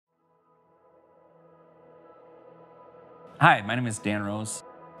Hi, my name is Dan Rose.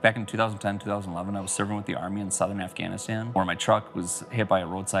 Back in 2010-2011, I was serving with the Army in southern Afghanistan, where my truck was hit by a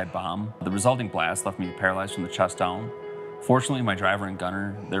roadside bomb. The resulting blast left me paralyzed from the chest down. Fortunately, my driver and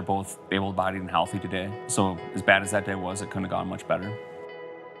gunner, they're both able-bodied and healthy today. So as bad as that day was, it couldn't have gone much better.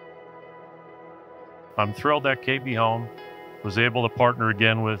 I'm thrilled that KB Home was able to partner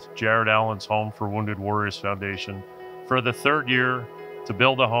again with Jared Allen's Home for Wounded Warriors Foundation for the third year to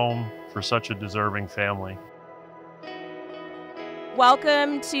build a home for such a deserving family.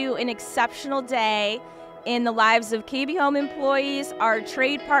 Welcome to an exceptional day in the lives of KB Home employees, our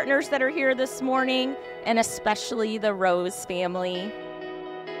trade partners that are here this morning, and especially the Rose family.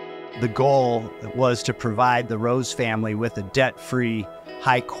 The goal was to provide the Rose family with a debt-free,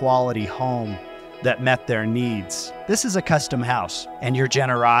 high-quality home that met their needs. This is a custom house, and your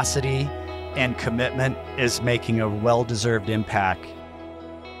generosity and commitment is making a well-deserved impact.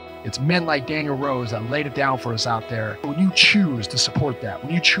 It's men like Daniel Rose that laid it down for us out there. When you choose to support that,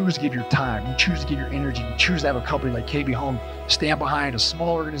 when you choose to give your time, you choose to give your energy, you choose to have a company like KB Home stand behind a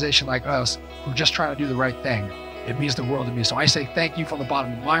small organization like us who're just trying to do the right thing, it means the world to me. So I say thank you from the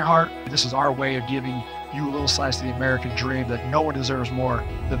bottom of my heart. This is our way of giving you a little slice of the American dream that no one deserves more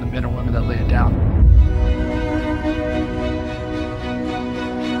than the men and women that lay it down.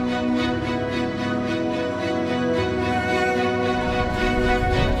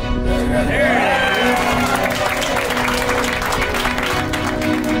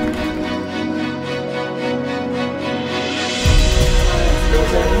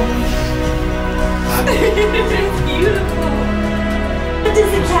 It's beautiful. What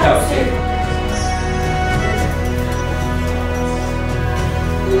does it capture?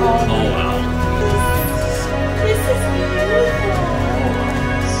 Oh, wow. This is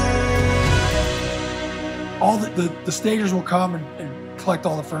beautiful. All the stagers will come and collect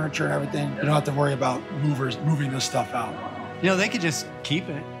all the furniture and everything. You don't have to worry about moving this stuff out. You know, they could just keep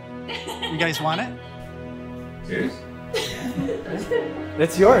it. You guys want it? Cheers.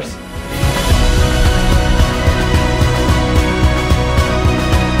 It's yours.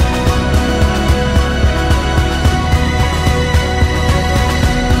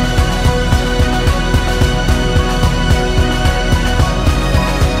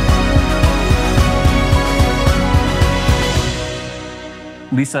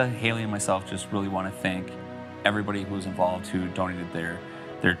 Lisa, Hailey, and myself just really want to thank everybody who was involved, who donated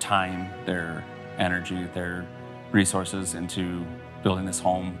their time, their energy, their resources into building this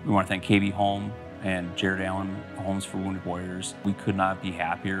home. We want to thank KB Home and Jared Allen Homes for Wounded Warriors. We could not be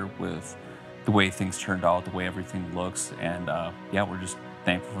happier with the way things turned out, the way everything looks, and yeah, we're just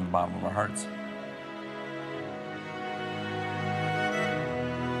thankful from the bottom of our hearts.